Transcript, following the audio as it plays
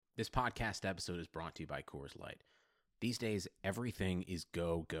This podcast episode is brought to you by Coors Light. These days, everything is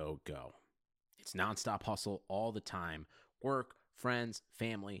go, go, go. It's nonstop hustle all the time. Work, friends,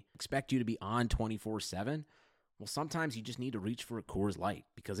 family expect you to be on 24/7. Well, sometimes you just need to reach for a Coors Light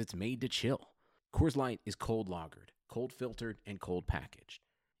because it's made to chill. Coors Light is cold lagered, cold filtered, and cold packaged.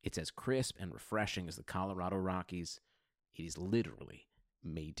 It's as crisp and refreshing as the Colorado Rockies. It is literally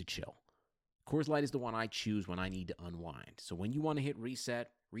made to chill. Coors Light is the one I choose when I need to unwind. So when you want to hit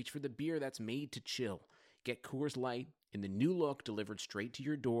reset, reach for the beer that's made to chill. Get Coors Light in the new look delivered straight to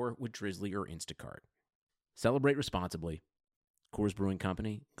your door with Drizzly or Instacart. Celebrate responsibly. Coors Brewing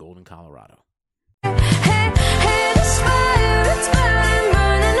Company, Golden, Colorado. Hey, it's fire,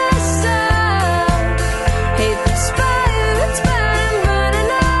 burning us out. Hey, it's fire,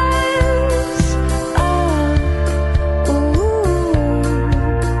 burning us out. Ooh.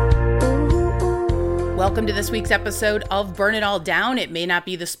 Welcome to this week's episode of Burn It All Down. It may not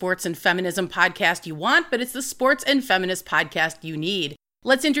be the sports and feminism podcast you want, but it's the sports and feminist podcast you need.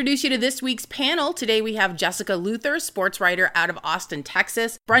 Let's introduce you to this week's panel. Today we have Jessica Luther, sports writer out of Austin,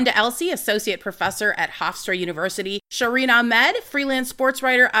 Texas, Brenda Elsey, associate professor at Hofstra University, Shireen Ahmed, freelance sports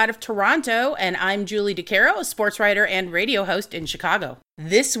writer out of Toronto, and I'm Julie DeCaro, a sports writer and radio host in Chicago.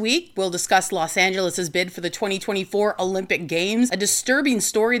 This week, we'll discuss Los Angeles' bid for the 2024 Olympic Games, a disturbing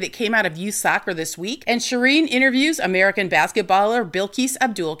story that came out of youth soccer this week, and Shireen interviews American basketballer Bilquis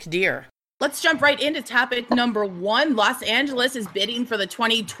Abdul-Qadir. Let's jump right into topic number one. Los Angeles is bidding for the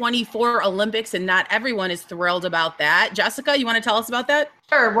 2024 Olympics, and not everyone is thrilled about that. Jessica, you want to tell us about that?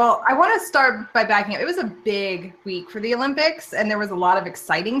 Sure. Well, I want to start by backing up. It was a big week for the Olympics, and there was a lot of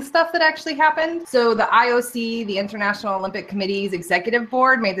exciting stuff that actually happened. So the IOC, the International Olympic Committee's executive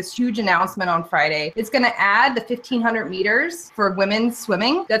board, made this huge announcement on Friday. It's going to add the 1,500 meters for women's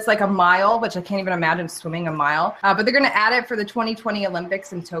swimming. That's like a mile, which I can't even imagine swimming a mile. But they're going to add it for the 2020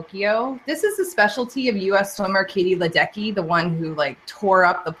 Olympics in Tokyo. This is the specialty of U.S. swimmer Katie Ledecky, the one who tore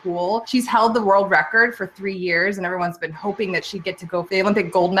up the pool. She's held the world record for 3 years, and everyone's been hoping that she'd get to go for the Olympic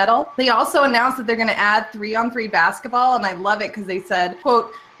gold medal. They also announced that they're going to add 3-on-3 basketball, and I love it because they said,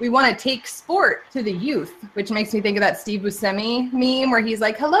 quote, "We want to take sport to the youth," which makes me think of that Steve Buscemi meme where he's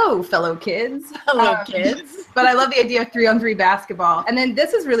like, "Hello, fellow kids." Hello, kids. But I love the idea of 3-on-3 basketball. And then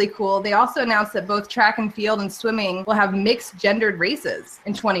this is really cool. They also announced that both track and field and swimming will have mixed gendered races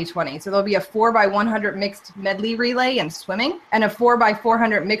in 2020. So there'll be a 4x100 mixed medley relay in swimming and a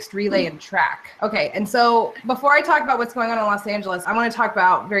 4x400 mixed relay in track. Okay, and so before I talk about what's going on in Los Angeles, I want to talk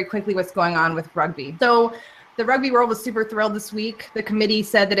about very quickly what's going on with rugby. So the rugby world was super thrilled this week. The committee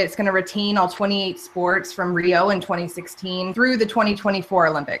said that it's going to retain all 28 sports from Rio in 2016 through the 2024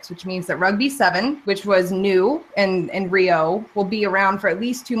 Olympics, which means that Rugby 7, which was new in Rio, will be around for at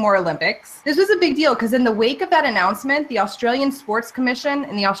least 2 more Olympics. This was a big deal because in the wake of that announcement, the Australian Sports Commission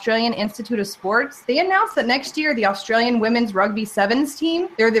and the Australian Institute of Sports, they announced that next year, the Australian women's Rugby 7s team,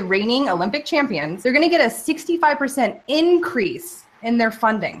 they're the reigning Olympic champions, they're going to get a 65% increase in their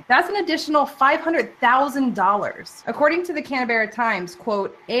funding. That's an additional $500,000. According to the Canberra Times,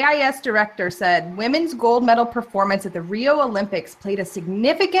 quote, AIS director said, "Women's gold medal performance at the Rio Olympics played a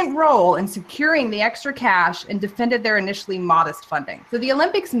significant role in securing the extra cash and defended their initially modest funding." So the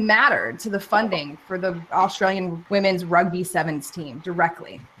Olympics mattered to the funding for the Australian women's Rugby 7s team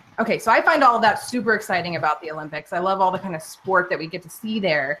directly. Okay, so I find all of that super exciting about the Olympics. I love all the kind of sport that we get to see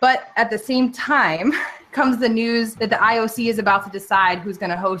there. But at the same time comes the news that the IOC is about to decide who's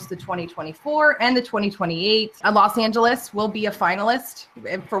going to host the 2024 and the 2028. Los Angeles will be a finalist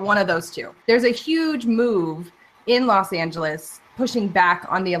for one of those two. There's a huge move in Los Angeles pushing back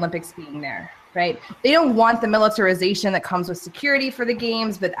on the Olympics being there. Right? They don't want the militarization that comes with security for the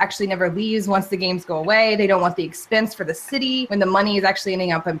games, but actually never leaves once the games go away. They don't want the expense for the city when the money is actually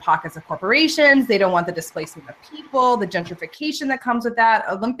ending up in pockets of corporations. They don't want the displacement of people, the gentrification that comes with that.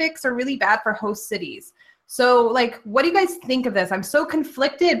 Olympics are really bad for host cities. So, what do you guys think of this? I'm so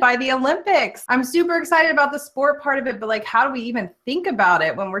conflicted by the Olympics. I'm super excited about the sport part of it, but how do we even think about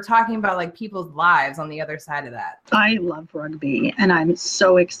it when we're talking about people's lives on the other side of that? I love rugby, and I'm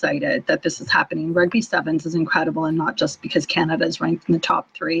so excited that this is happening. Rugby Sevens is incredible, and not just because Canada is ranked in the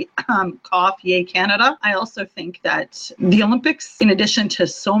top 3. Cough, yay, Canada. I also think that the Olympics, in addition to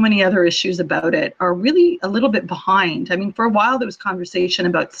so many other issues about it, are really a little bit behind. I mean, for a while, there was conversation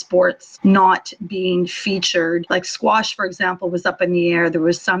about sports not being featured. Like squash, for example, was up in the air. There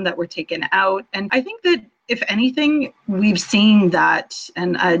was some that were taken out. And I think that if anything, we've seen that,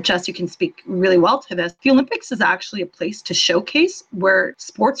 and Jess, you can speak really well to this, the Olympics is actually a place to showcase where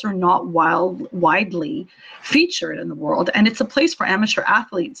sports are not widely featured in the world. And it's a place for amateur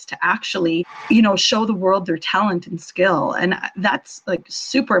athletes to actually, show the world their talent and skill. And that's like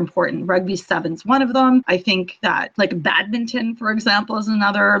super important. Rugby 7's one of them. I think that like badminton, for example, is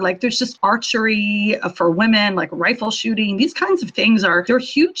another. Like there's just archery for women, like rifle shooting. These kinds of things they're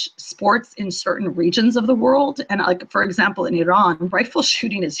huge sports in certain regions of the world. And like, for example, in Iran, rifle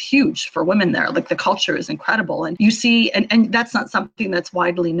shooting is huge for women there. Like the culture is incredible. And you see, and that's not something that's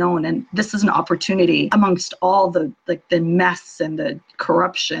widely known. And this is an opportunity amongst all the mess and the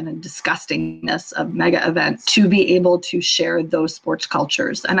corruption and disgustingness of mega events to be able to share those sports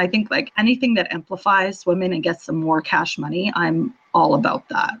cultures. And I think like anything that amplifies women and gets them more cash money, I'm all about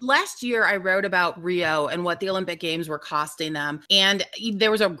that. Last year, I wrote about Rio and what the Olympic Games were costing them. And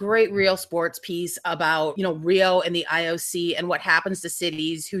there was a great Real Sports piece about, Rio and the IOC and what happens to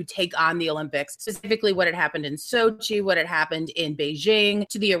cities who take on the Olympics, specifically what had happened in Sochi, what had happened in Beijing,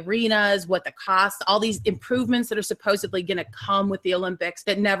 to the arenas, what the cost, all these improvements that are supposedly going to come with the Olympics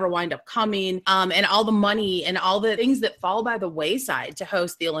that never wind up coming, and all the money and all the things that fall by the wayside to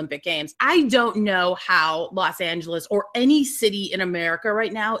host the Olympic Games. I don't know how Los Angeles or any city in America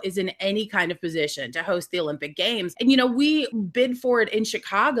right now is in any kind of position to host the Olympic Games. And, we bid for it in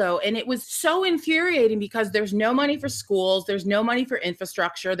Chicago, and it was so infuriating because there's no money for schools, there's no money for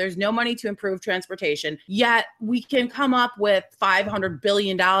infrastructure, there's no money to improve transportation, yet we can come up with $500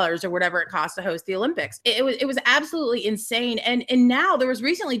 billion or whatever it costs to host the Olympics. It was absolutely insane. And now there was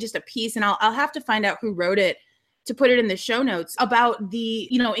recently just a piece, and I'll have to find out who wrote it to put it in the show notes, about the,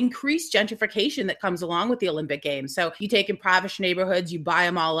 increased gentrification that comes along with the Olympic Games. So you take impoverished neighborhoods, you buy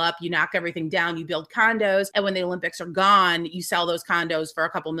them all up, you knock everything down, you build condos. And when the Olympics are gone, you sell those condos for a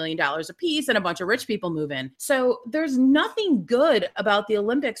couple $1 million a piece and a bunch of rich people move in. So there's nothing good about the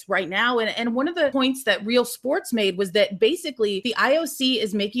Olympics right now. And one of the points that Real Sports made was that basically the IOC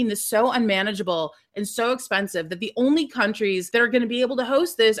is making this so unmanageable and so expensive that the only countries that are going to be able to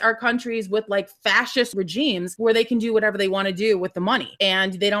host this are countries with like fascist regimes where they can do whatever they want to do with the money.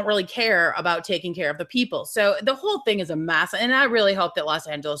 And they don't really care about taking care of the people. So the whole thing is a mess. And I really hope that Los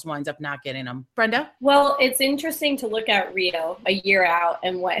Angeles winds up not getting them. Brenda? Well, it's interesting to look at Rio a year out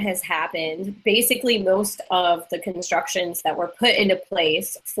and what has happened. Basically, most of the constructions that were put into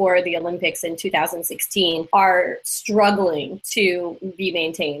place for the Olympics in 2016 are struggling to be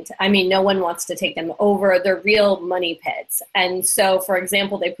maintained. I mean, no one wants to take them over. They're real money pits. And so, for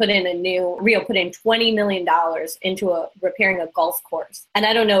example, Rio put in $20 million into repairing a golf course. And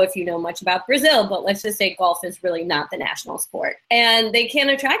I don't know if you know much about Brazil, but let's just say golf is really not the national sport. And they can't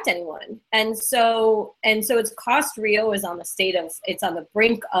attract anyone. And so it's cost Rio is on the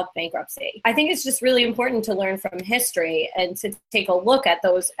brink of bankruptcy. I think it's just really important to learn from history and to take a look at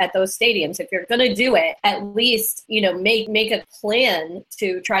those stadiums. If you're going to do it, at least, make a plan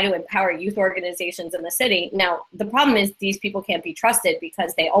to try to empower youth organizations in the city. Now, the problem is these people can't be trusted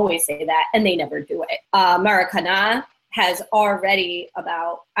because they always say that and they never do it. Maracanã has already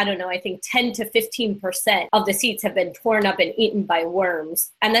about, I think 10 to 15% of the seats have been torn up and eaten by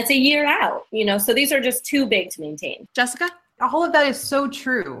worms. And that's a year out, so these are just too big to maintain. Jessica? All of that is so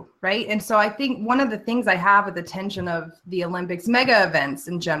true, right? And so I think one of the things I have with the tension of the Olympics, mega events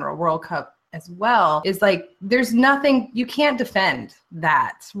in general, World Cup as well, is like there's nothing, you can't defend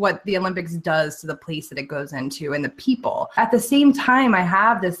that, what the Olympics does to the place that it goes into and the people. At the same time, I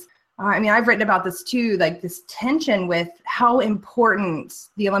have this, I've written about this too, like this tension with how important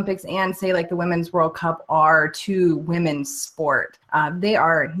the Olympics and say like the Women's World Cup are to women's sport. They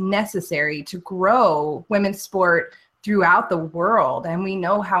are necessary to grow women's sport throughout the world. And we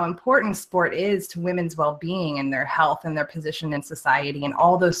know how important sport is to women's well-being and their health and their position in society and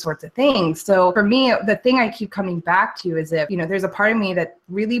all those sorts of things. So for me, the thing I keep coming back to is if, there's a part of me that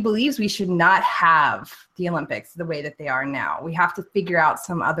really believes we should not have the Olympics the way that they are now. We have to figure out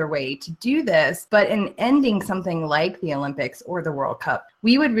some other way to do this. But in ending something like the Olympics or the World Cup,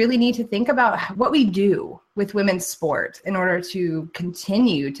 we would really need to think about what we do with women's sport in order to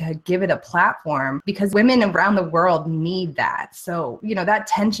continue to give it a platform, because women around the world need that. So, that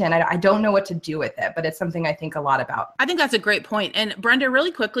tension, I don't know what to do with it, but it's something I think a lot about. I think that's a great point. And Brenda,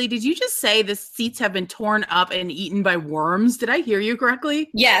 really quickly, did you just say the seats have been torn up and eaten by worms? Did I hear you correctly?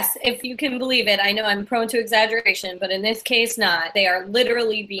 Yes, if you can believe it. I know I'm prone to exaggeration, but in this case not. They are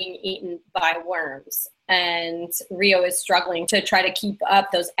literally being eaten by worms. And Rio is struggling to try to keep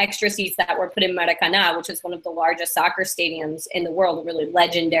up those extra seats that were put in Maracanã, which is one of the largest soccer stadiums in the world, a really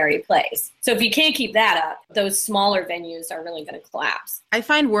legendary place. So if you can't keep that up, those smaller venues are really going to collapse. I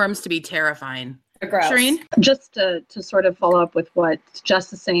find worms to be terrifying. gross. Shireen? Just to sort of follow up with what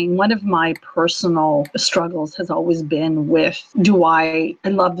Jess is saying, one of my personal struggles has always been with, I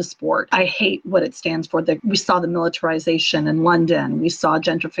love the sport. I hate what it stands for. We saw the militarization in London. We saw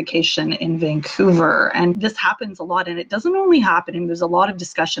gentrification in Vancouver. And this happens a lot. And it doesn't only happen. And there's a lot of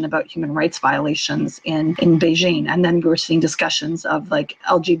discussion about human rights violations in Beijing. And then we're seeing discussions of like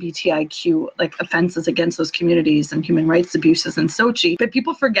LGBTIQ, like offenses against those communities and human rights abuses in Sochi. But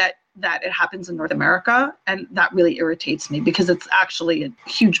people forget that it happens in North America, and that really irritates me because it's actually a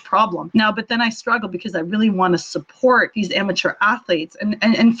huge problem. Now, but then I struggle because I really want to support these amateur athletes.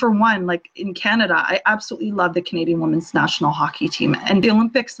 And for one, like in Canada, I absolutely love the Canadian women's national hockey team. And the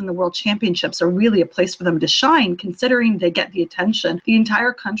Olympics and the World Championships are really a place for them to shine, considering they get the attention. The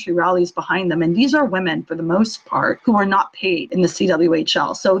entire country rallies behind them. And these are women, for the most part, who are not paid in the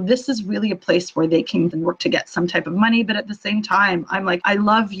CWHL. So this is really a place where they can work to get some type of money. But at the same time, I'm like, I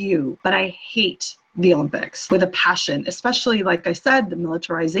love you, but I hate the Olympics with a passion, especially, like I said, the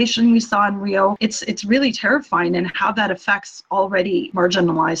militarization we saw in Rio. It's really terrifying, and how that affects already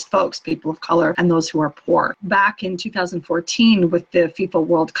marginalized folks, people of color, and those who are poor. Back in 2014 with the FIFA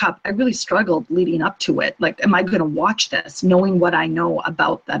World Cup, I really struggled leading up to it. Like, am I going to watch this, knowing what I know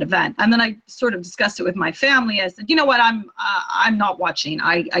about that event? And then I sort of discussed it with my family. I said, you know what, I'm not watching.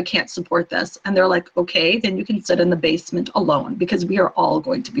 I can't support this. And they're like, okay, then you can sit in the basement alone because we are all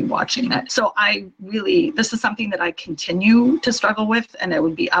going to be watching it. So this is something that I continue to struggle with, and it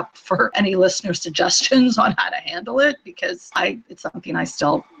would be up for any listener suggestions on how to handle it, because it's something I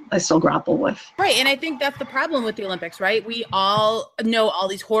still grapple with. Right. And I think that's the problem with the Olympics, right? We all know all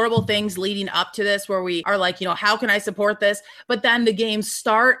these horrible things leading up to this where we are like, how can I support this? But then the games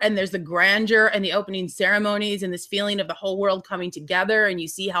start and there's the grandeur and the opening ceremonies and this feeling of the whole world coming together, and you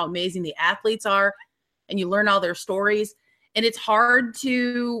see how amazing the athletes are and you learn all their stories. And it's hard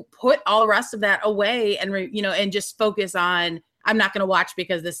to put all the rest of that away and, and just focus on, I'm not going to watch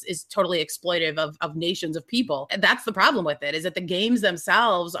because this is totally exploitive of nations of people. And that's the problem with it, is that the games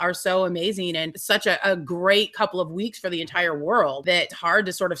themselves are so amazing and such a great couple of weeks for the entire world that it's hard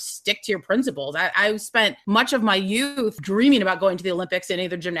to sort of stick to your principles. I spent much of my youth dreaming about going to the Olympics in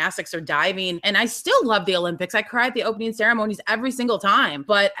either gymnastics or diving. And I still love the Olympics. I cry at the opening ceremonies every single time.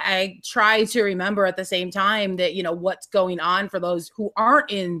 But I try to remember at the same time that, what's going on for those who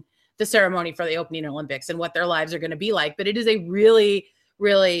aren't in the ceremony for the opening Olympics and what their lives are going to be like. But it is a really,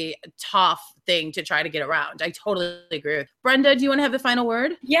 really tough thing to try to get around. I totally agree with. Brenda, do you want to have the final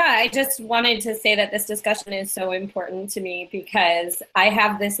word? Yeah, I just wanted to say that this discussion is so important to me because I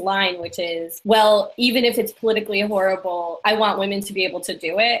have this line, which is, well, even if it's politically horrible, I want women to be able to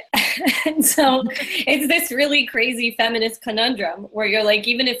do it. And so it's this really crazy feminist conundrum where you're like,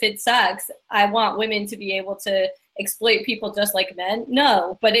 even if it sucks, I want women to be able to exploit people just like men?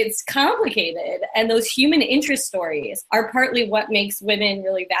 No, but it's complicated. And those human interest stories are partly what makes women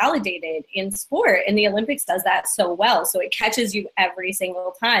really validated in sport. And the Olympics does that so well. So it catches you every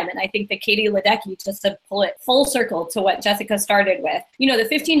single time. And I think that Katie Ledecky, just to pull it full circle to what Jessica started with, the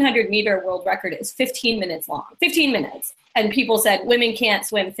 1500 meter world record is 15 minutes long, 15 minutes. And people said women can't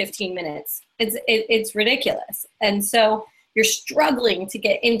swim 15 minutes. It's ridiculous. And so you're struggling to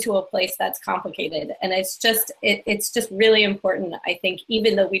get into a place that's complicated. And it's just really important, I think,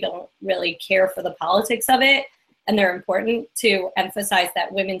 even though we don't really care for the politics of it, and they're important, to emphasize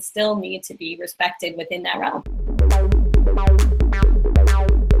that women still need to be respected within that realm.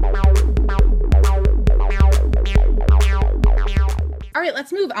 All right,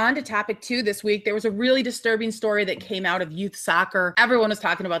 let's move on to topic 2 this week. There was a really disturbing story that came out of youth soccer. Everyone was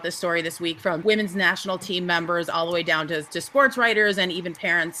talking about this story this week, from women's national team members all the way down to sports writers and even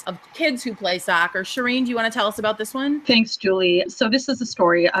parents of kids who play soccer. Shireen, do you want to tell us about this one? Thanks, Julie. So this is the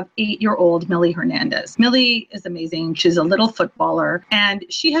story of 8-year-old Millie Hernandez. Millie is amazing. She's a little footballer and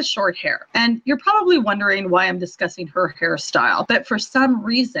she has short hair. And you're probably wondering why I'm discussing her hairstyle. But for some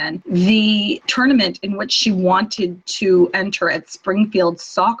reason, the tournament in which she wanted to enter at Springfield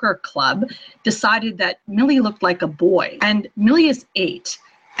Soccer Club decided that Millie looked like a boy, and Millie is 8.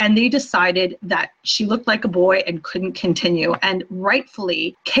 And they decided that she looked like a boy and couldn't continue. And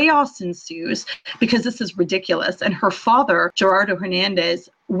rightfully, chaos ensues because this is ridiculous. And her father, Gerardo Hernandez,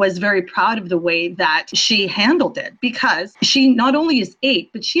 was very proud of the way that she handled it, because she not only is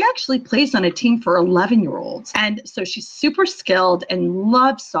 8, but she actually plays on a team for 11-year-olds. And so she's super skilled and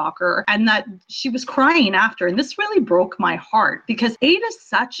loves soccer, and that she was crying after. And this really broke my heart, because 8 is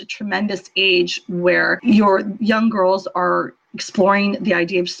such a tremendous age where your young girls are exploring the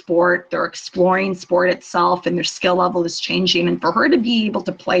idea of sport. They're exploring sport itself, and their skill level is changing. And for her to be able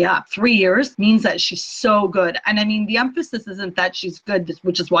to play up 3 years means that she's so good. And I mean, the emphasis isn't that she's good,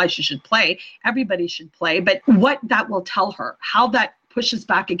 which is why she should play. Everybody should play. But what that will tell her, how that pushes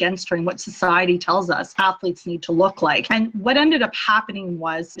back against her and what society tells us athletes need to look like. And what ended up happening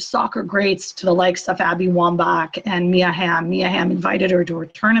was soccer greats to the likes of Abby Wambach and Mia Hamm. Mia Hamm invited her to her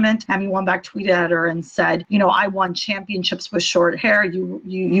tournament. Abby Wambach tweeted at her and said, you know, I won championships with short hair.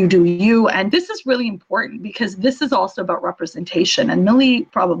 You do you. And this is really important because this is also about representation. And Millie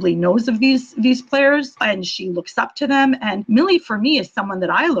probably knows of these players and she looks up to them. And Millie, for me, is someone that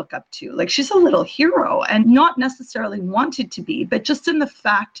I look up to. Like, she's a little hero, and not necessarily wanted to be, but just in the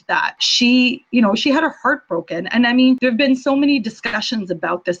fact that she had her heart broken. And I mean, there have been so many discussions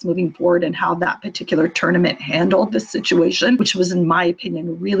about this moving forward and how that particular tournament handled this situation, which was, in my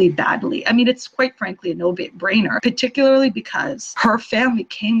opinion, really badly. I mean, it's quite frankly a no-brainer, particularly because her family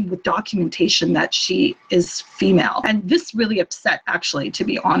came with documentation that she is female. And this really upset, actually, to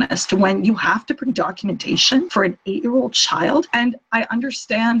be honest, when you have to bring documentation for an 8-year-old child. And I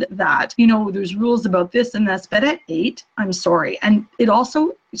understand that, you know, there's rules about this and this, but at 8, I'm sorry. And it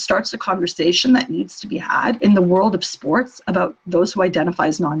also starts a conversation that needs to be had in the world of sports about those who identify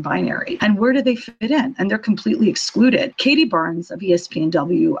as non-binary and where do they fit in, and they're completely excluded. Katie Barnes of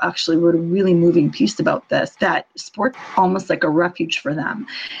ESPNW actually wrote a really moving piece about this, that sports almost like a refuge for them,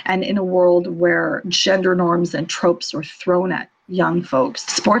 and in a world where gender norms and tropes are thrown at young folks,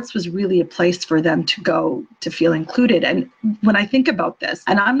 sports was really a place for them to go to feel included. And when I think about this,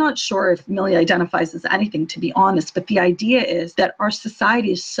 and I'm not sure if Millie identifies as anything, to be honest, but the idea is that our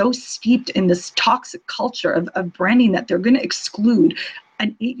society is so steeped in this toxic culture of branding that they're going to exclude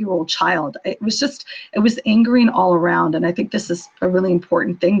an 8-year-old child. It was angering all around. And I think this is a really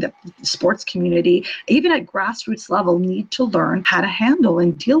important thing that the sports community, even at grassroots level, need to learn how to handle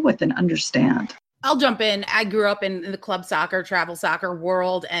and deal with and understand. I'll jump in. I grew up in the club soccer, travel soccer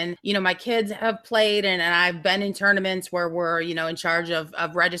world. And, you know, my kids have played and I've been in tournaments where we're, you know, in charge of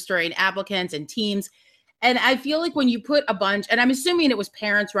registering applicants and teams. And I feel like when you put a bunch, and I'm assuming it was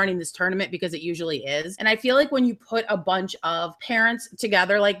parents running this tournament because it usually is. And I feel like when you put a bunch of parents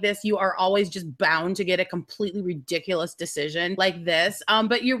together like this, you are always just bound to get a completely ridiculous decision like this.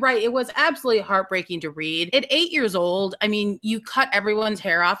 But you're right. It was absolutely heartbreaking to read. At 8 years old, I mean, you cut everyone's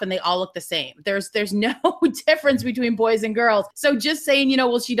hair off and they all look the same. There's no difference between boys and girls. So just saying, you know,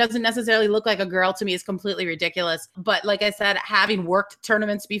 well, she doesn't necessarily look like a girl to me is completely ridiculous. But like I said, having worked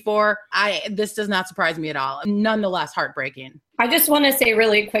tournaments before, this does not surprise me at all. Nonetheless, heartbreaking. I just want to say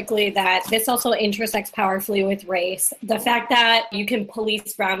really quickly that this also intersects powerfully with race. The fact that you can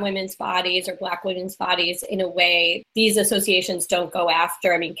police brown women's bodies or black women's bodies in a way these associations don't go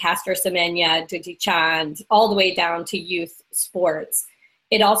after. I mean, Caster Semenya, Dutee Chand, all the way down to youth sports.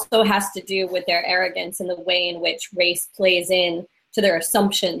 It also has to do with their arrogance and the way in which race plays in to their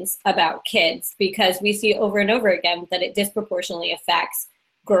assumptions about kids, because we see over and over again that it disproportionately affects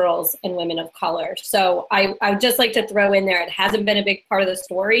girls and women of color. So I would just like to throw in there, it hasn't been a big part of the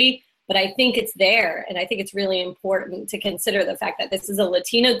story, but I think it's there. And I think it's really important to consider the fact that this is a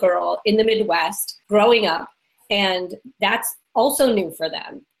Latina girl in the Midwest growing up. And that's also new for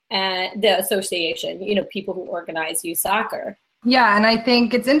them. And the association, you know, people who organize youth soccer. Yeah, and I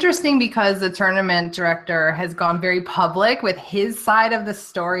think it's interesting because the tournament director has gone very public with his side of the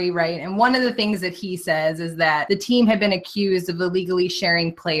story, right? And one of the things that he says is that the team had been accused of illegally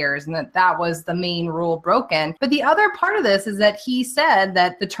sharing players and that was the main rule broken. But the other part of this is that he said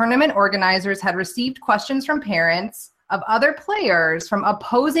that the tournament organizers had received questions from parents of other players from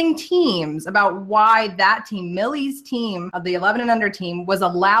opposing teams about why that team, Millie's team of the 11 and under team, was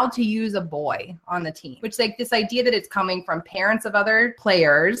allowed to use a boy on the team, which like this idea that it's coming from parents of other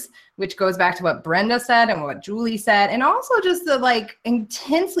players, which goes back to what Brenda said and what Julie said, and also just the like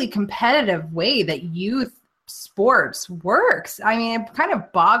intensely competitive way that youth sports works. I mean, it kind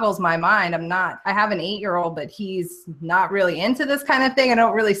of boggles my mind. I have an 8-year-old, but he's not really into this kind of thing. I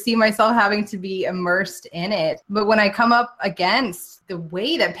don't really see myself having to be immersed in it. But when I come up against the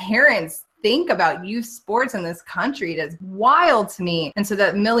way that parents think about youth sports in this country, it is wild to me. And so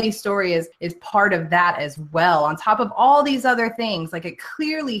that Millie's story is part of that as well. On top of all these other things, like it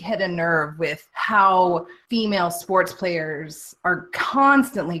clearly hit a nerve with how female sports players are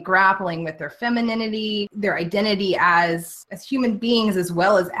constantly grappling with their femininity, their identity as human beings, as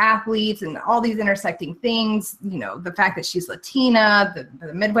well as athletes, and all these intersecting things. You know, the fact that she's Latina,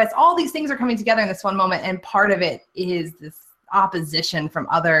 the Midwest, all these things are coming together in this one moment. And part of it is this opposition from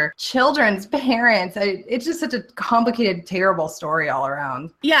other children's parents. It's just such a complicated, terrible story all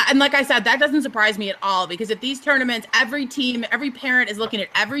around. Yeah, and like I said, that doesn't surprise me at all, because at these tournaments, every team, every parent is looking at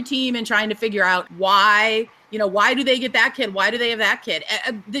every team and trying to figure out why do they get that kid? Why do they have that kid?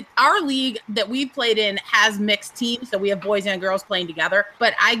 Our league that we've played in has mixed teams, so we have boys and girls playing together.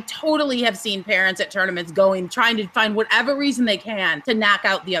 But I totally have seen parents at tournaments trying to find whatever reason they can to knock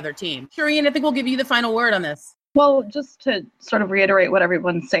out the other team. Shireen, I think we'll give you the final word on this. Well, just to sort of reiterate what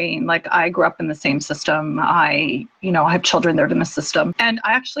everyone's saying, like I grew up in the same system. I have children that are in the system. And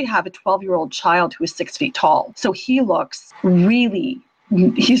I actually have a 12-year-old child who is 6 feet tall. So he looks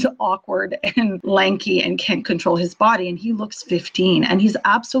he's awkward and lanky and can't control his body, and he looks 15, and he's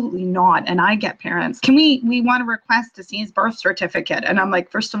absolutely not. And I get parents, we want to request to see his birth certificate? And I'm like,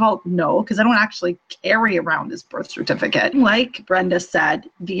 first of all, no, because I don't actually carry around his birth certificate. Like Brenda said,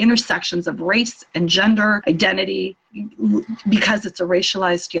 the intersections of race and gender identity, because it's a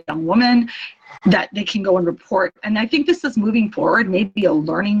racialized young woman, that they can go and report. And I think this is moving forward, maybe a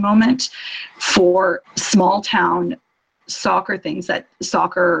learning moment for small town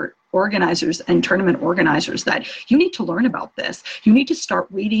soccer organizers and tournament organizers, that you need to learn about this. You need to start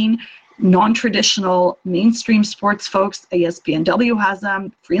reading non-traditional mainstream sports folks. ESPNW has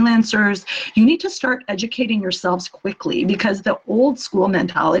them, freelancers. You need to start educating yourselves quickly, because the old school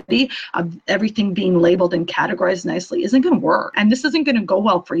mentality of everything being labeled and categorized nicely isn't going to work. And this isn't going to go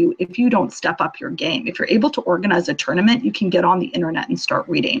well for you if you don't step up your game. If you're able to organize a tournament, you can get on the internet and start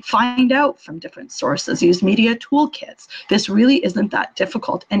reading. Find out from different sources. Use media toolkits. This really isn't that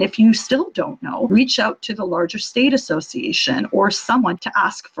difficult. And if you still don't know, reach out to the larger state association or someone to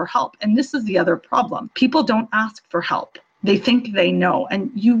ask for help. And this is the other problem. People don't ask for help. They think they know, and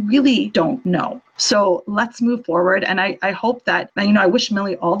you really don't know. So let's move forward. And I hope that, I wish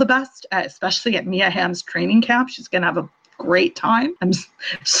Millie all the best, especially at Mia Hamm's training camp. She's going to have a great time. I'm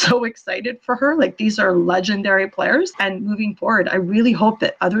so excited for her. Like, these are legendary players. And moving forward, I really hope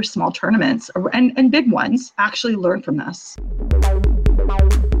that other small tournaments and big ones actually learn from this.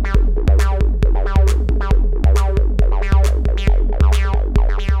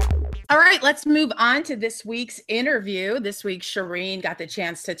 All right, let's move on to this week's interview. This week, Shireen got the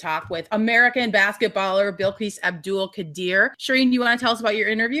chance to talk with American basketballer Bilquis Abdul-Qadir. Shireen, you want to tell us about your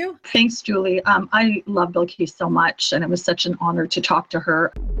interview? Thanks, Julie. I love Bilquis so much, and it was such an honor to talk to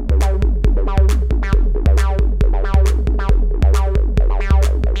her.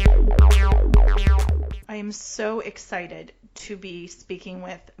 I am so excited to be speaking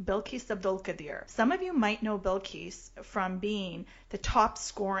with Bilquis Abdul-Qadir. Some of you might know Bilquis from being the top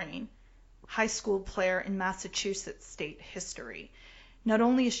scoring high school player in Massachusetts state history. Not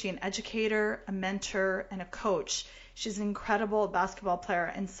only is she an educator, a mentor, and a coach, she's an incredible basketball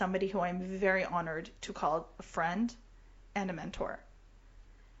player and somebody who I'm very honored to call a friend and a mentor.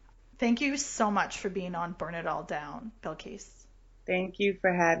 Thank you so much for being on Burn It All Down, Bilquis. Thank you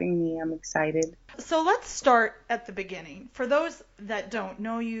for having me. I'm excited. So let's start at the beginning. For those that don't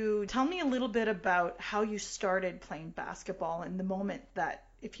know you, tell me a little bit about how you started playing basketball and the moment that,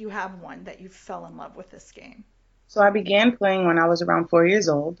 if you have one, that you fell in love with this game. So I began playing when I was around 4 years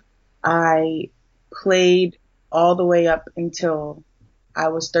old. I played all the way up until I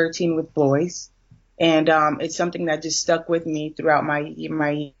was 13 with boys. And it's something that just stuck with me throughout my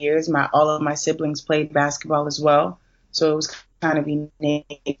years. All of my siblings played basketball as well. So it was kind of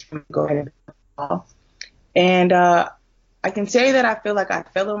innate to go ahead and play ball. And I can say that I feel like I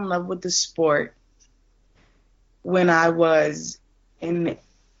fell in love with the sport when I was in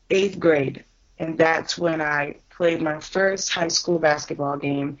 8th grade. And that's when I played my first high school basketball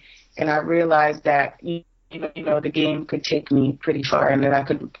game. And I realized that, the game could take me pretty far and that I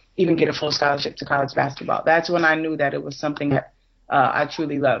could even get a full scholarship to college basketball. That's when I knew that it was something that I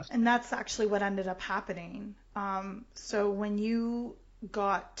truly loved. And that's actually what ended up happening. So when you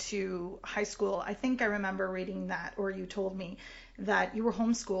got to high school, I think I remember reading that, or you told me that you were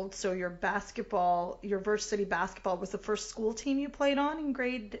homeschooled. So your varsity basketball was the first school team you played on in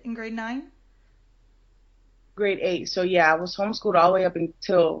grade 9? Grade 8. So yeah, I was homeschooled all the way up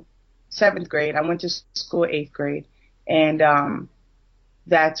until 7th grade. I went to school 8th grade, and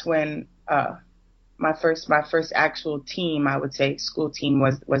that's when my first actual team, I would say, school team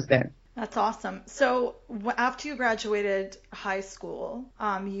was then. That's awesome. So after you graduated high school,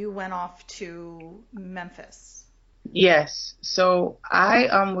 you went off to Memphis. Yes. So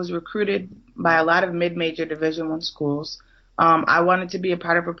I was recruited by a lot of mid-major Division I schools. I wanted to be a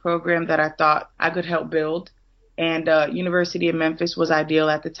part of a program that I thought I could help build, and University of Memphis was ideal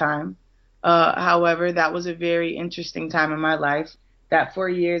at the time. However, that was a very interesting time in my life. that 4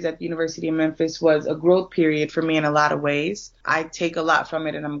 years at the University of Memphis was a growth period for me in a lot of ways. I take a lot from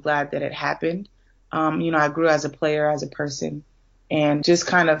it, and I'm glad that it happened. I grew as a player, as a person, and just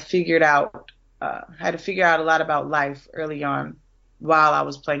kind of had to figure out a lot about life early on while I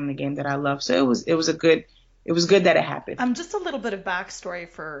was playing the game that I love. So it was good that it happened. Just a little bit of backstory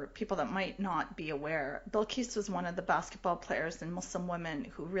for people that might not be aware. Bilquis was one of the basketball players and Muslim women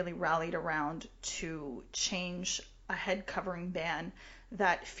who really rallied around to change a head covering ban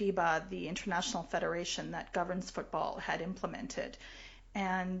that FIBA, the international federation that governs football, had implemented,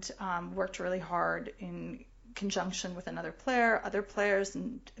 and worked really hard in conjunction with other players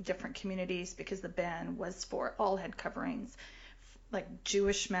in different communities, because the ban was for all head coverings, like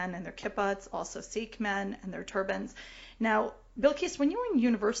Jewish men and their kippahs, also Sikh men and their turbans. Now, Bilquis, when you were in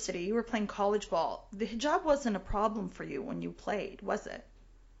university, you were playing college ball. The hijab wasn't a problem for you when you played, was it?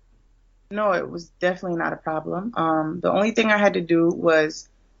 No, it was definitely not a problem. The only thing I had to do was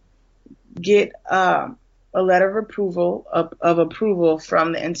get a letter of approval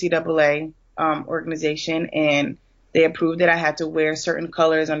from the NCAA organization, and they approved that I had to wear certain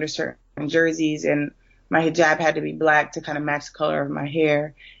colors under certain jerseys, and my hijab had to be black to kind of match the color of my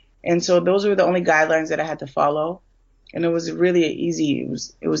hair. And so those were the only guidelines that I had to follow. And it was really an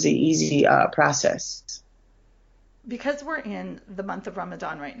easy process. Because we're in the month of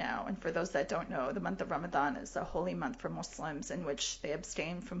Ramadan right now, and for those that don't know, the month of Ramadan is a holy month for Muslims in which they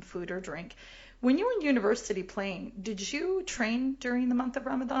abstain from food or drink. When you were in university playing, did you train during the month of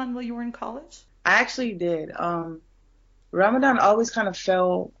Ramadan while you were in college? I actually did. Ramadan always kind of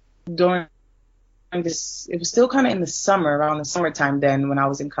fell during this. It was still kind of in the summer, around the summertime then when I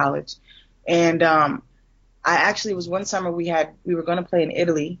was in college. And I actually was one summer we were going to play in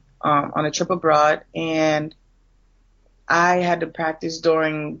Italy on a trip abroad, and I had to practice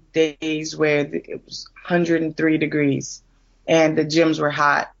during days where it was 103 degrees and the gyms were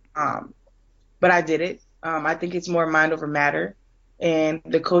hot. But I did it. I think it's more mind over matter. And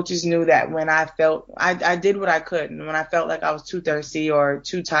the coaches knew that when I did what I could. And when I felt like I was too thirsty or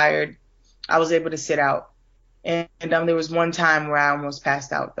too tired, I was able to sit out. And there was one time where I almost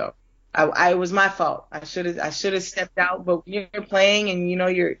passed out, though. It was my fault. I should have stepped out. But when you're playing and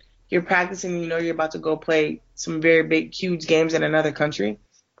you're practicing, you're about to go play some very big, huge games in another country,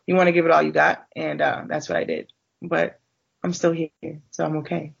 you want to give it all you got. And that's what I did. But I'm still here, so I'm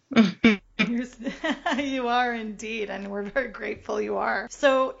okay. You are indeed, and we're very grateful you are.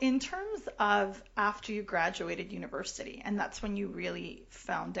 So in terms of after you graduated university, and that's when you really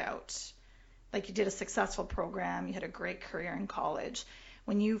found out, like you did a successful program, you had a great career in college.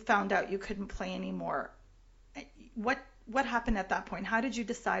 When you found out you couldn't play anymore, what happened at that point? How did you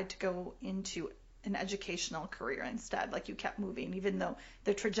decide to go into an educational career instead? Like you kept moving, even though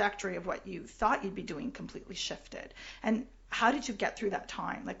the trajectory of what you thought you'd be doing completely shifted. And how did you get through that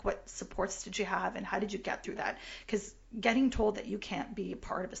time? Like what supports did you have, and how did you get through that? Because getting told that you can't be a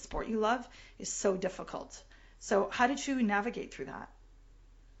part of a sport you love is so difficult. So how did you navigate through that?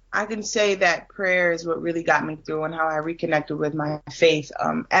 I can say that prayer is what really got me through, and how I reconnected with my faith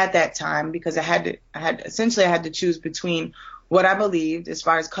at that time, because I had to choose between what I believed as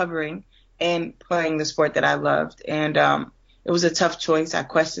far as covering and playing the sport that I loved. And it was a tough choice. I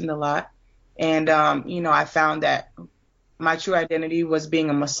questioned a lot. And, I found that my true identity was being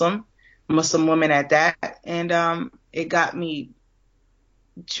a Muslim woman at that. And it got me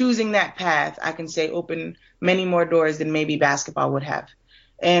choosing that path, I can say, opened many more doors than maybe basketball would have.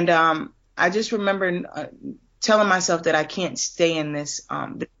 And I just remember telling myself that I can't stay in this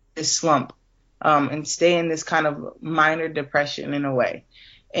slump and stay in this kind of minor depression in a way.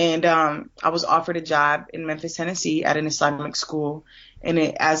 And I was offered a job in Memphis, Tennessee at an Islamic school, and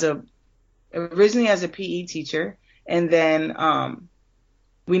originally as a PE teacher. And then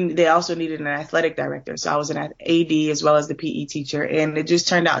they also needed an athletic director. So I was an AD as well as the PE teacher. And it just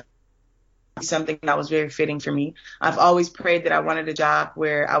turned out to be something that was very fitting for me. I've always prayed that I wanted a job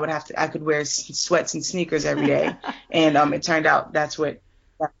where I could wear sweats and sneakers every day. And it turned out that's what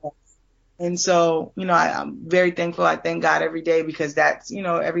that was. And so, I'm very thankful. I thank God every day, because that's,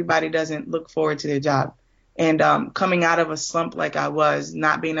 everybody doesn't look forward to their job. And coming out of a slump like I was,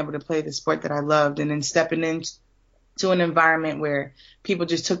 not being able to play the sport that I loved, and then stepping into an environment where people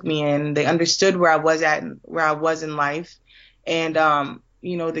just took me in. They understood where I was at and where I was in life. And,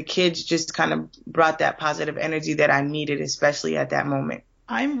 the kids just kind of brought that positive energy that I needed, especially at that moment.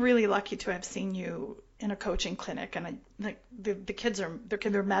 I'm really lucky to have seen you in a coaching clinic, and the kids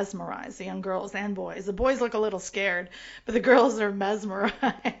they're mesmerized, the young girls and boys. The boys look a little scared, but the girls are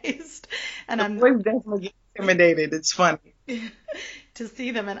mesmerized. And the boys definitely get intimidated. It's funny to see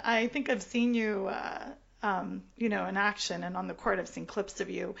them. And I think I've seen you in action and on the court. I've seen clips of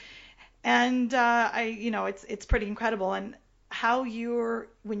you, and it's pretty incredible. And how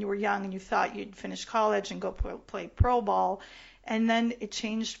when you were young and you thought you'd finish college and go play pro ball, and then it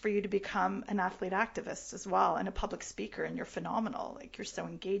changed for you to become an athlete activist as well and a public speaker, and you're phenomenal. Like, you're so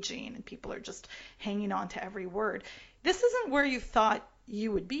engaging and people are just hanging on to every word. This isn't where you thought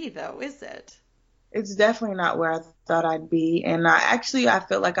you would be, though, is it? It's definitely not where I thought I'd be. And I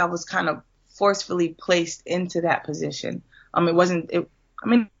felt like I was kind of forcefully placed into that position. It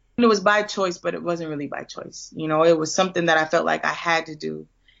was by choice, but it wasn't really by choice. It was something that I felt like I had to do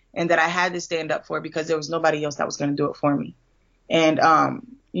and that I had to stand up for because there was nobody else that was going to do it for me. And,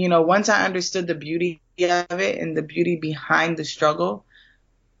 once I understood the beauty of it and the beauty behind the struggle,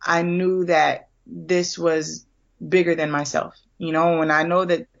 I knew that this was bigger than myself.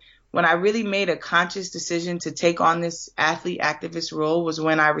 When I really made a conscious decision to take on this athlete activist role was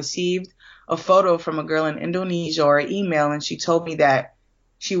when I received a photo from a girl in Indonesia or an email, and she told me that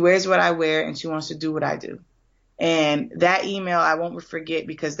she wears what I wear and she wants to do what I do. And that email I won't forget,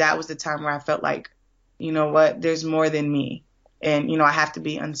 because that was the time where I felt like, you know what, there's more than me. And, I have to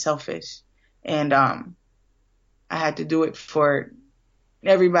be unselfish. And I had to do it for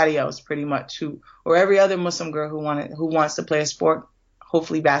everybody else pretty much, or every other Muslim girl who wants to play a sport,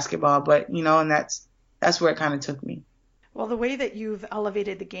 hopefully basketball. But, and that's where it kind of took me. Well, the way that you've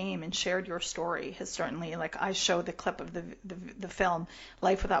elevated the game and shared your story has certainly, like, I show the clip of the film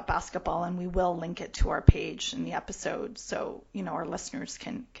Life Without Basketball, and we will link it to our page in the episode so, our listeners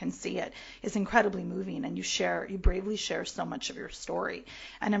can see it. It's incredibly moving, and you bravely share so much of your story.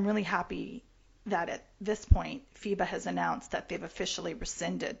 And I'm really happy that at this point, FIBA has announced that they've officially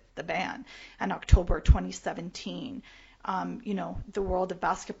rescinded the ban. In October 2017, the world of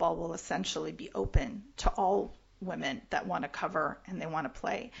basketball will essentially be open to all women that want to cover and they want to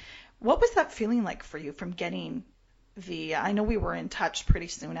play. What was that feeling like for you from getting I know we were in touch pretty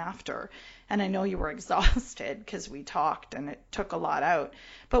soon after, and I know you were exhausted because we talked and it took a lot out,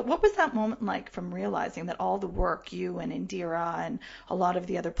 but what was that moment like from realizing that all the work you and Indira and a lot of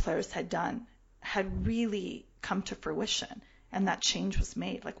the other players had done had really come to fruition and that change was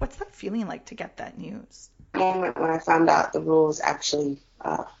made? Like, what's that feeling like to get that news? The moment when I found out the rules actually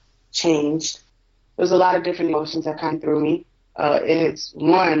changed, there was a lot of different emotions that came through me. It's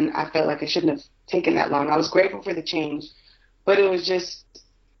one, I felt like it shouldn't have taken that long. I was grateful for the change, but it was just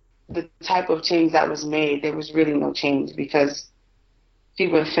the type of change that was made. There was really no change because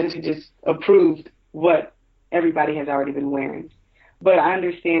people essentially just approved what everybody has already been wearing. But I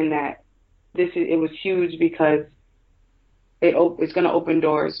understand that it was huge because it's going to open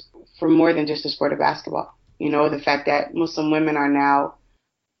doors for more than just the sport of basketball. The fact that Muslim women are now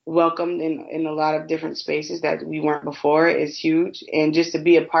welcomed in a lot of different spaces that we weren't before is huge. And just to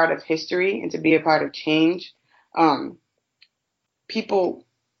be a part of history and to be a part of change, people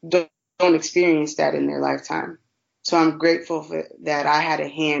don't experience that in their lifetime. So I'm grateful that I had a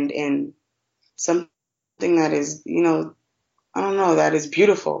hand in something that is, that is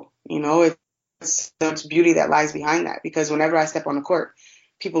beautiful. It's such beauty that lies behind that, because whenever I step on the court,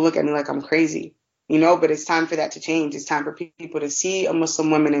 people look at me like I'm crazy. But it's time for that to change. It's time for people to see a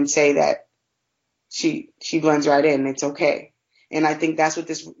Muslim woman and say that she blends right in. It's okay. And I think that's what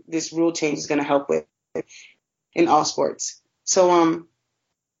this rule change is going to help with in all sports. So I'm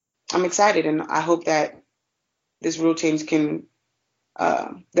excited, and I hope that this rule change can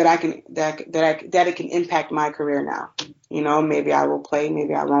that it can impact my career now. Maybe I will play,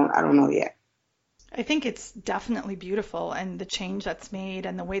 maybe I won't. I don't know yet. I think it's definitely beautiful, and the change that's made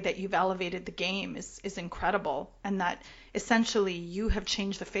and the way that you've elevated the game is incredible, and that essentially you have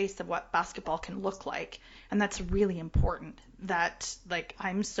changed the face of what basketball can look like, and that's really important. That, like,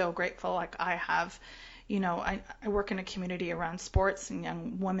 I'm so grateful. Like, I have, I work in a community around sports and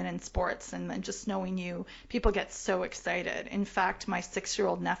young women in sports, and then just knowing you, people get so excited. In fact, my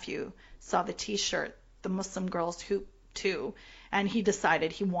 6-year-old nephew saw the T-shirt, the Muslim Girls Hoop too, and he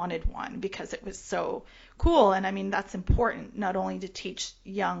decided he wanted one because it was so cool. And I mean, that's important, not only to teach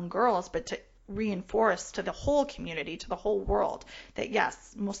young girls, but to reinforce to the whole community, to the whole world, that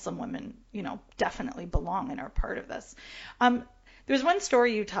yes, Muslim women, definitely belong and are part of this. There's one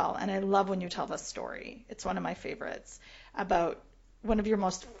story you tell, and I love when you tell this story. It's one of my favorites, about one of your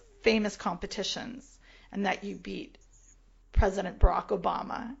most famous competitions, and that you beat President Barack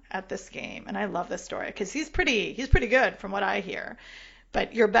Obama at this game. And I love this story because he's pretty good from what I hear,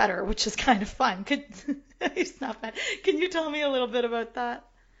 but you're better, which is kind of fun. He's not bad. Can you tell me a little bit about that?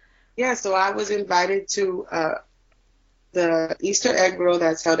 Yeah, so I was invited to the Easter egg roll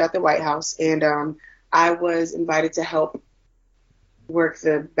that's held at the White House, and I was invited to help works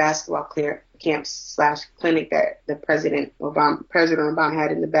a basketball camp / clinic that the President Obama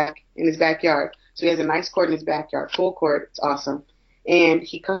had in his backyard. So he has a nice court in his backyard, full court. It's awesome. And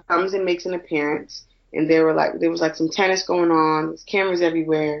he comes and makes an appearance. And there was like some tennis going on. There's cameras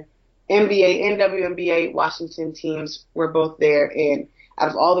everywhere. NBA and WNBA Washington teams were both there. And out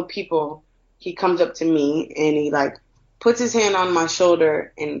of all the people, he comes up to me and he like puts his hand on my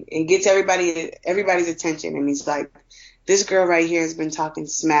shoulder and gets everybody's attention. And he's like, this girl right here has been talking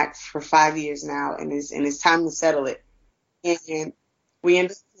smack for 5 years now, and it's time to settle it. And we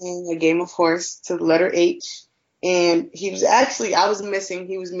ended up playing a game of horse to the letter H. And I was missing.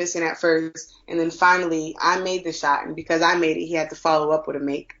 He was missing at first. And then finally I made the shot. And because I made it, he had to follow up with a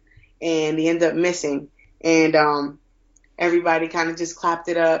make. And he ended up missing. And everybody kind of just clapped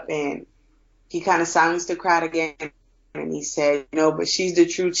it up. And he kind of silenced the crowd again. And he said, but she's the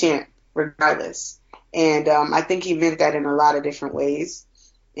true champ regardless. And I think he meant that in a lot of different ways.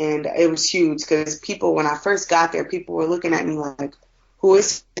 And it was huge because when I first got there, people were looking at me like, who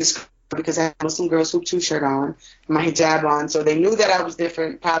is this girl? Because I had a Muslim Girls Hoop 2 shirt on, my hijab on. So they knew that I was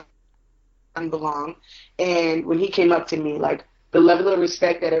different, probably didn't belong. And when he came up to me, like the level of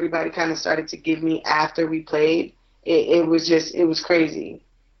respect that everybody kind of started to give me after we played, it was crazy.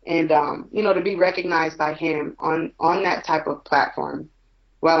 And, to be recognized by him on that type of platform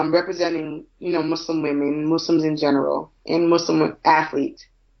while I'm representing, Muslim women, Muslims in general, and Muslim athletes,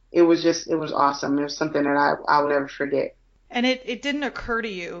 it was awesome. It was something that I would never forget. And it didn't occur to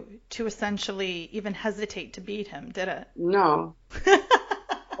you to essentially even hesitate to beat him, did it? No.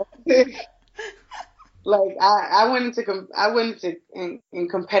 Like I went into in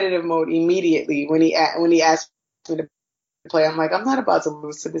competitive mode immediately when he asked me to play. I'm like, I'm not about to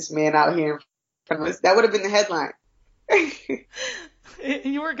lose to this man out here in front of us. That would have been the headline.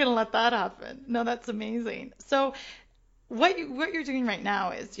 You weren't going to let that happen. No, that's amazing. So what you're doing right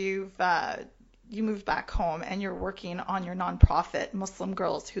now is you moved back home and you're working on your nonprofit, Muslim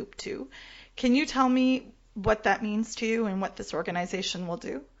Girls Hoop 2. Can you tell me what that means to you and what this organization will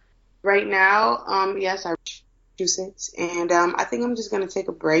do? Right now, yes, I'm in Massachusetts, and I think I'm just going to take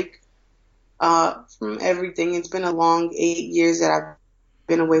a break from everything. It's been a long 8 years that I've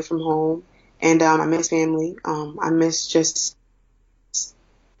been away from home, and I miss family. I miss just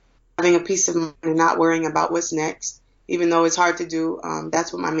having a peace of mind and not worrying about what's next. Even though it's hard to do,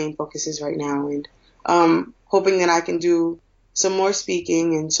 that's what my main focus is right now. And hoping that I can do some more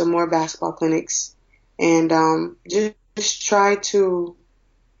speaking and some more basketball clinics and just try to,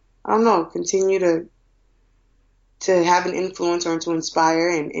 continue to have an influence or to inspire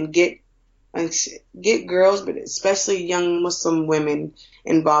and get girls, but especially young Muslim women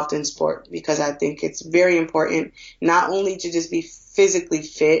involved in sport, because I think it's very important not only to just be physically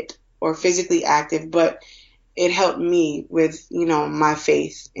fit or physically active, but it helped me with, my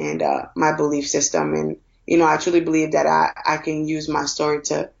faith and my belief system. And, I truly believe that I can use my story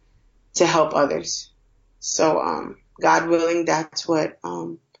to help others. So, God willing, that's what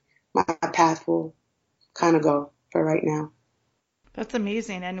my path will kind of go for right now. That's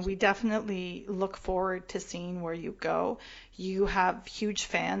amazing. And we definitely look forward to seeing where you go. You have huge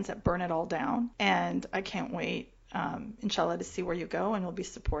fans at Burn It All Down. And I can't wait, inshallah, to see where you go, and we'll be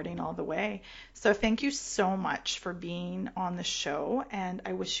supporting all the way. So thank you so much for being on the show, and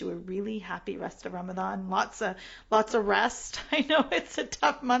I wish you a really happy rest of Ramadan. Lots of rest. I know it's a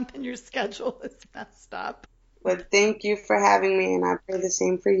tough month and your schedule is messed up. But thank you for having me, and I pray the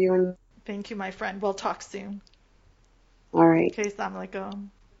same for you. And thank you, my friend. We'll talk soon. All right. Okay, assalamu alaikum.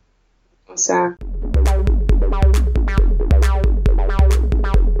 Assalamu.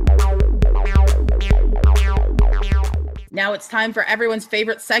 Now it's time for everyone's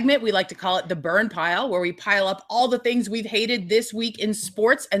favorite segment. We like to call it the burn pile, where we pile up all the things we've hated this week in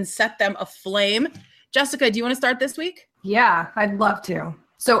sports and set them aflame. Jessica, do you want to start this week? Yeah, I'd love to.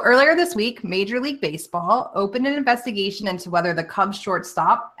 So earlier this week, Major League Baseball opened an investigation into whether the Cubs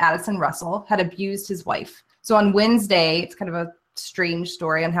shortstop, Addison Russell, had abused his wife. So on Wednesday, it's kind of a strange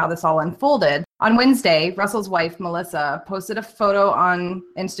story on how this all unfolded. On Wednesday, Russell's wife, Melissa, posted a photo on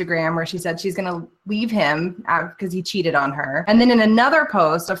Instagram where she said she's going to leave him because he cheated on her. And then in another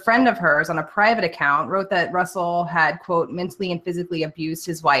post, a friend of hers on a private account wrote that Russell had, quote, mentally and physically abused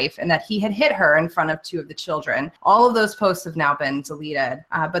his wife and that he had hit her in front of two of the children. All of those posts have now been deleted,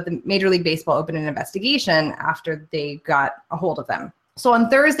 but the Major League Baseball opened an investigation after they got a hold of them. So on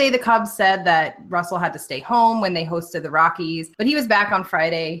Thursday, the Cubs said that Russell had to stay home when they hosted the Rockies, but he was back on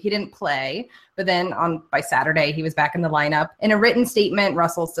Friday. He didn't play, but then by Saturday, he was back in the lineup. In a written statement,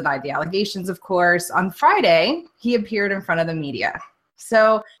 Russell denied the allegations, of course. On Friday, he appeared in front of the media.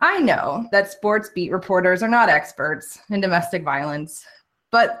 So I know that sports beat reporters are not experts in domestic violence,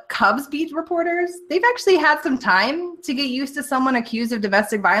 but Cubs beat reporters, they've actually had some time to get used to someone accused of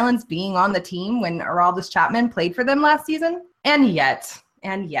domestic violence being on the team when Aroldis Chapman played for them last season. And yet,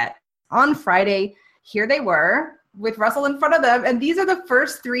 on Friday, here they were with Russell in front of them. And these are the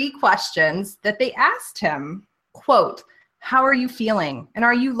first 3 questions that they asked him. Quote, how are you feeling? And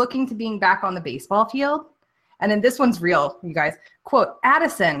are you looking to being back on the baseball field? And then this one's real, you guys. Quote,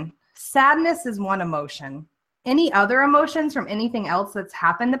 Addison, sadness is one emotion. Any other emotions from anything else that's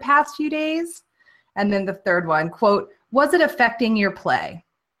happened the past few days? And then the third one, quote, was it affecting your play?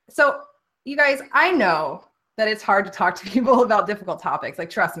 So you guys, I know that it's hard to talk to people about difficult topics. Like,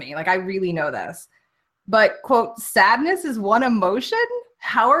 trust me, like I really know this. But quote, sadness is one emotion?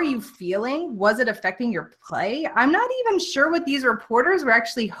 How are you feeling? Was it affecting your play? I'm not even sure what these reporters were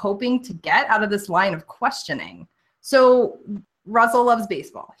actually hoping to get out of this line of questioning. So Russell loves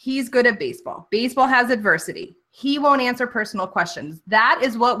baseball. He's good at baseball. Baseball has adversity. He won't answer personal questions. That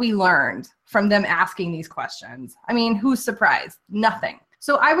is what we learned from them asking these questions. I mean, who's surprised? Nothing.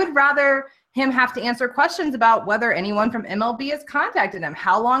 So I would rather him have to answer questions about whether anyone from MLB has contacted him.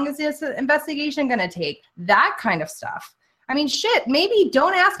 How long is this investigation going to take? That kind of stuff. I mean, shit, maybe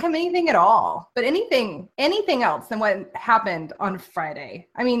don't ask him anything at all, but anything else than what happened on Friday.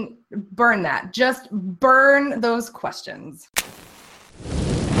 I mean, burn that. Just burn those questions.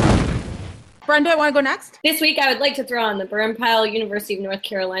 Brenda, want to go next? This week, I would like to throw on the burn pile University of North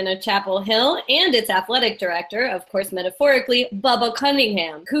Carolina, Chapel Hill, and its athletic director, of course, metaphorically, Bubba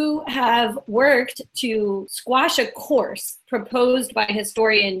Cunningham, who have worked to squash a course proposed by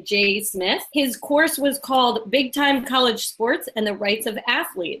historian Jay Smith. His course was called Big Time College Sports and the Rights of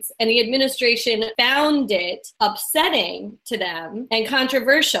Athletes, and the administration found it upsetting to them and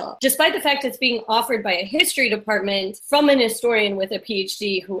controversial, despite the fact it's being offered by a history department from an historian with a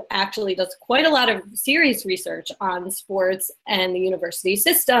PhD who actually does quite a lot of serious research on sports and the university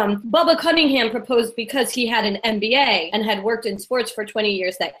system. Bubba Cunningham proposed because he had an MBA and had worked in sports for 20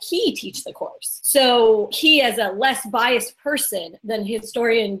 years that he teach the course. So he, as a less biased person than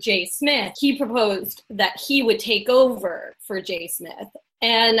historian Jay Smith, he proposed that he would take over for Jay Smith.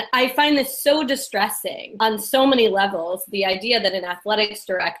 And I find this so distressing on so many levels, the idea that an athletics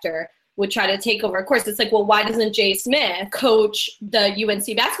director would try to take over a course. It's like, well, why doesn't Jay Smith coach the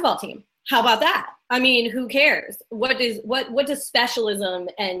UNC basketball team? How about that? I mean, who cares? What does specialism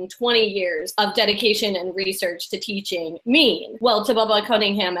and 20 years of dedication and research to teaching mean? Well, to Bubba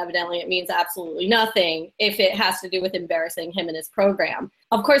Cunningham, evidently, it means absolutely nothing if it has to do with embarrassing him and his program.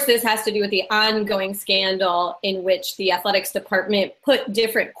 Of course, this has to do with the ongoing scandal in which the athletics department put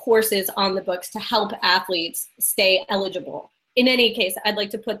different courses on the books to help athletes stay eligible. In any case, I'd like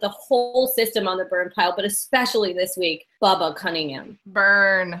to put the whole system on the burn pile, but especially this week, Bubba Cunningham.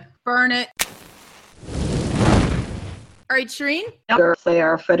 Burn it. All right, Shireen?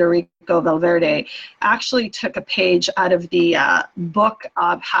 Player Federico Valverde actually took a page out of the book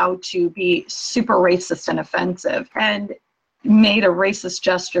of how to be super racist and offensive and made a racist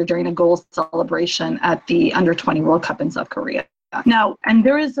gesture during a goal celebration at the Under-20 World Cup in South Korea. Now, and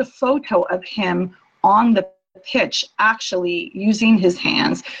there is a photo of him on the pitch actually using his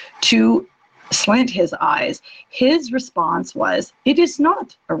hands to slant his eyes. His response was, "It is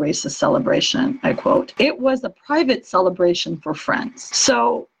not a racist celebration," I quote. "It was a private celebration for friends."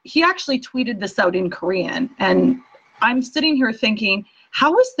 So he actually tweeted this out in Korean, and I'm sitting here thinking,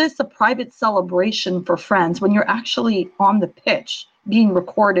 how is this a private celebration for friends when you're actually on the pitch being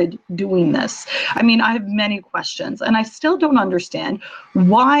recorded doing this? I mean, I have many questions, and I still don't understand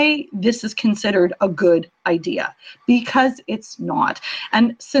why this is considered a good idea, because it's not.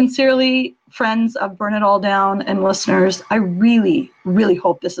 And sincerely, friends of Burn It All Down and listeners, I really, really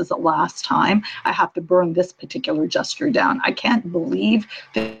hope this is the last time I have to burn this particular gesture down. I can't believe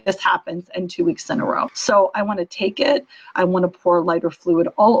that this happens in 2 weeks in a row. So I want to take it, I want to pour lighter fluid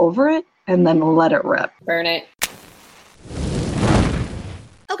all over it, and then let it rip. Burn it.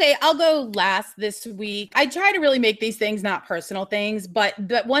 Okay, I'll go last this week. I try to really make these things not personal things, but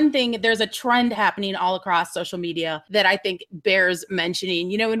one thing, there's a trend happening all across social media that I think bears mentioning.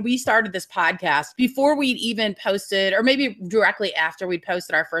 You know, when we started this podcast, before we'd even posted, or maybe directly after we'd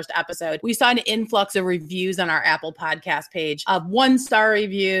posted our first episode, we saw an influx of reviews on our Apple Podcast page of 1-star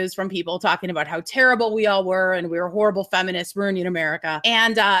reviews from people talking about how terrible we all were and we were horrible feminists ruining America.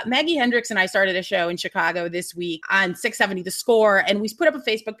 And Maggie Hendricks and I started a show in Chicago this week on 670 The Score, and we put up a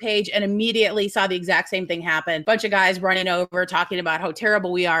Facebook Facebook page and immediately saw the exact same thing happen. Bunch of guys running over, talking about how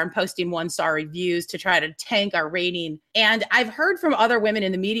terrible we are and posting 1-star reviews to try to tank our rating. And I've heard from other women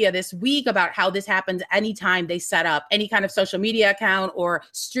in the media this week about how this happens anytime they set up any kind of social media account or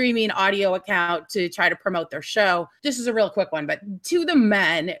streaming audio account to try to promote their show. This is a real quick one, but to the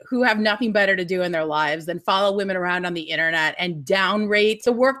men who have nothing better to do in their lives than follow women around on the internet and downrate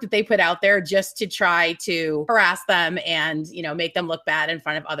the work that they put out there just to try to harass them and, make them look bad in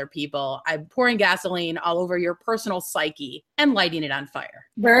front of other people, I'm pouring gasoline all over your personal psyche and lighting it on fire.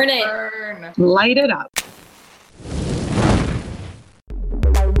 Burn it. Burn. Light it up.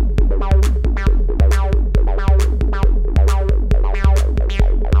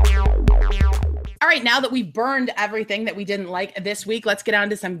 All right, now that we've burned everything that we didn't like this week, let's get on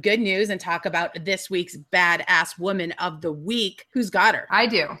to some good news and talk about this week's Badass Woman of the Week. Who's got her? I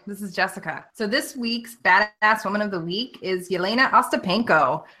do. This is Jessica. So this week's Badass Woman of the Week is Yelena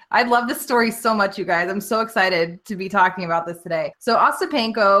Ostapenko. I love this story so much, you guys. I'm so excited to be talking about this today. So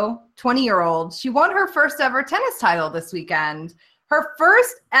Ostapenko, 20-year-old, she won her first ever tennis title this weekend. Her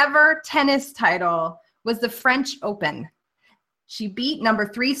first ever tennis title was the French Open. She beat number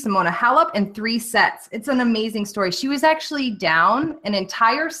 3 Simona Halep in 3 sets. It's an amazing story. She was actually down an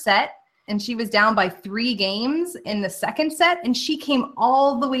entire set, and she was down by 3 games in the second set, and she came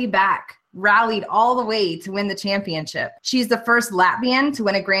all the way back, rallied all the way to win the championship. She's the first Latvian to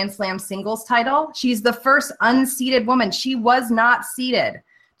win a Grand Slam singles title. She's the first unseeded woman. She was not seeded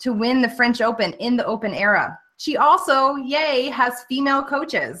to win the French Open in the Open era. She also, has female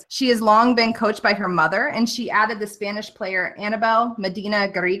coaches. She has long been coached by her mother, and she added the Spanish player Anabel Medina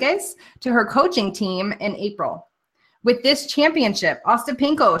Garrigues to her coaching team in April. With this championship,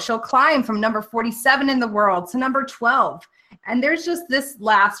 Ostapenko, she'll climb from number 47 in the world to number 12. And there's just this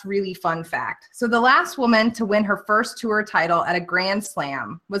last really fun fact. So the last woman to win her first tour title at a Grand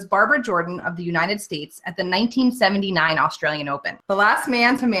Slam was Barbara Jordan of the United States at the 1979 Australian Open. The last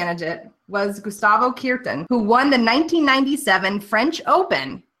man to manage it was Gustavo Kuerten, who won the 1997 French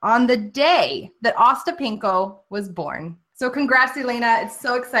Open on the day that Ostapenko was born. So congrats, Yelena. It's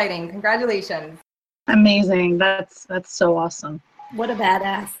so exciting. Congratulations. Amazing. That's so awesome. What a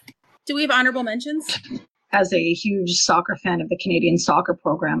badass. Do we have honorable mentions? As a huge soccer fan of the Canadian soccer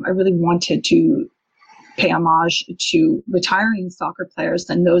program, I really wanted to pay homage to retiring soccer players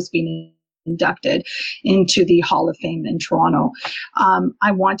and those being inducted into the Hall of Fame in Toronto.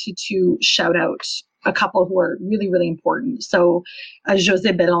 I wanted to shout out a couple who are really, really important. So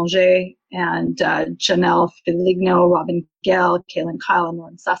José Bélanger and Janelle Feligno, Robin Gale, Kaylin Kyle, and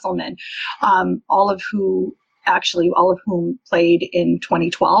Lauren Sesselman, all of whom played in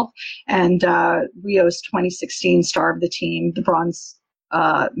 2012, and Rio's 2016 star of the team, the bronze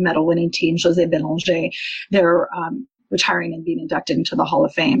medal winning team, José Bélanger. They're retiring and being inducted into the Hall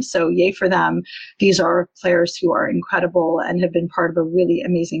of Fame. So yay for them. These are players who are incredible and have been part of a really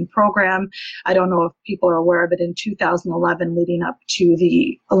amazing program. I don't know if people are aware, but in 2011, leading up to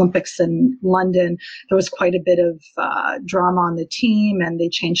the Olympics in London, there was quite a bit of drama on the team, and they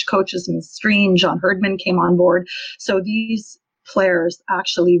changed coaches in the stream. John Herdman came on board. So these players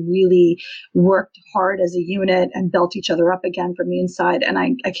actually really worked hard as a unit and built each other up again from the inside. And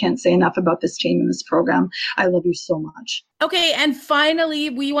I can't say enough about this team and this program. I love you so much. Okay, and finally,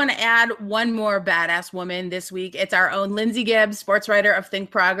 we want to add one more badass woman this week. It's our own Lindsay Gibbs, sports writer of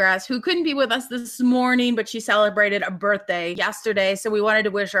Think Progress, who couldn't be with us this morning, but she celebrated a birthday yesterday. So we wanted to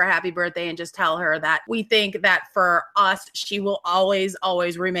wish her a happy birthday and just tell her that we think that for us, she will always,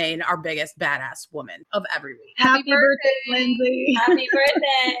 always remain our biggest badass woman of every week. Happy birthday, Lindsay. Happy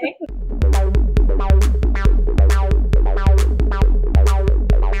birthday.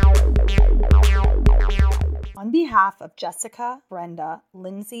 On behalf of Jessica, Brenda,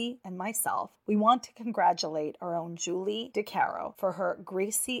 Lindsay, and myself, we want to congratulate our own Julie DeCaro for her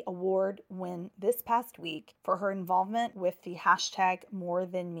Gracie Award win this past week for her involvement with the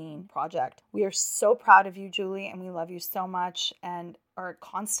 #MoreThanMean project. We are so proud of you, Julie, and we love you so much and are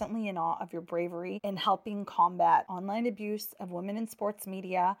constantly in awe of your bravery in helping combat online abuse of women in sports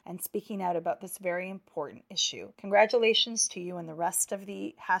media and speaking out about this very important issue. Congratulations to you and the rest of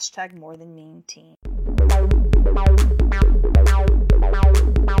the #MoreThanMean team.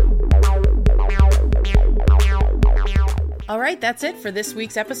 All right, that's it for this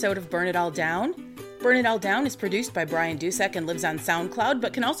week's episode of Burn It All Down. Burn It All Down is produced by Brian Dusek and lives on SoundCloud,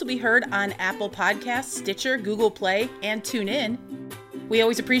 but can also be heard on Apple Podcasts, Stitcher, Google Play, and TuneIn. We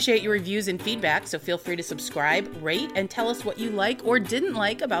always appreciate your reviews and feedback, so feel free to subscribe, rate, and tell us what you like or didn't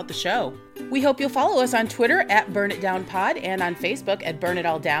like about the show. We hope you'll follow us on Twitter at Burn It Down Pod and on Facebook at Burn It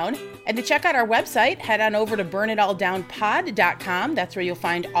All Down. And to check out our website, head on over to burnitalldownpod.com. That's where you'll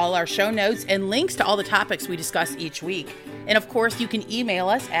find all our show notes and links to all the topics we discuss each week. And of course, you can email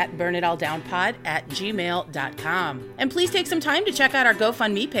us at burnitalldownpod@gmail.com. And please take some time to check out our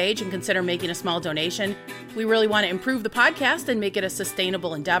GoFundMe page and consider making a small donation. We really want to improve the podcast and make it a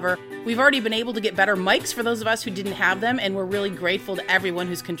sustainable endeavor. We've already been able to get better mics for those of us who didn't have them, and we're really grateful to everyone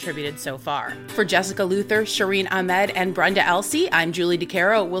who's contributed so far. For Jessica Luther, Shireen Ahmed, and Brenda Elsey, I'm Julie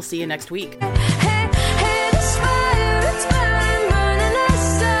DeCaro. We'll see you next week.